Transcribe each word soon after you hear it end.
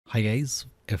Hi guys,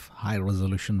 if high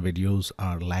resolution videos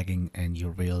are lagging in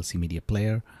your VLC Media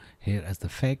Player, here is the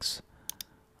fix.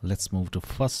 Let's move to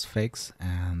first fix,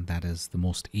 and that is the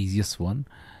most easiest one.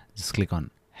 Just click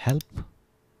on help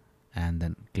and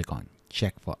then click on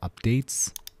check for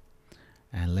updates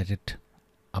and let it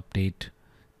update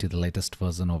to the latest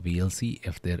version of VLC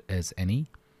if there is any,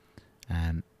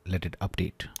 and let it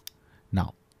update.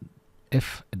 Now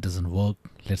if it doesn't work,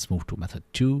 let's move to method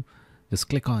 2. Just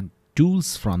click on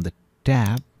tools from the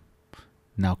tab.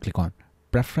 Now click on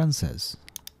preferences.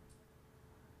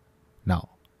 Now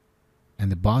in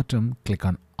the bottom, click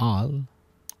on all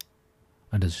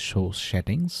under show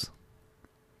settings,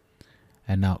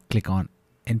 and now click on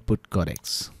input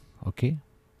codecs. Okay,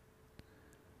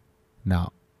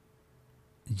 now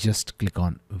just click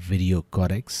on video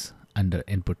codecs under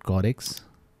input codecs.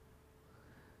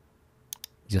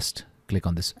 Just click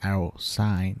on this arrow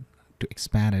sign to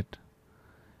expand it.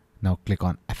 Now click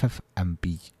on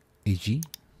FFmpeg.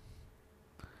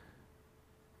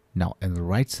 Now in the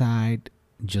right side,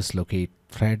 just locate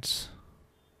threads,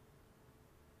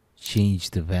 change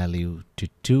the value to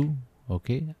 2.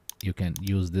 Okay, you can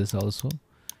use this also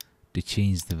to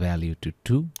change the value to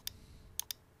 2.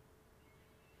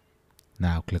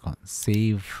 Now click on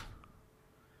save,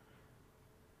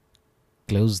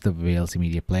 close the VLC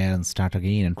Media Player and start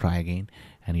again and try again,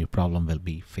 and your problem will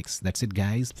be fixed. That's it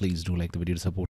guys. Please do like the video to support.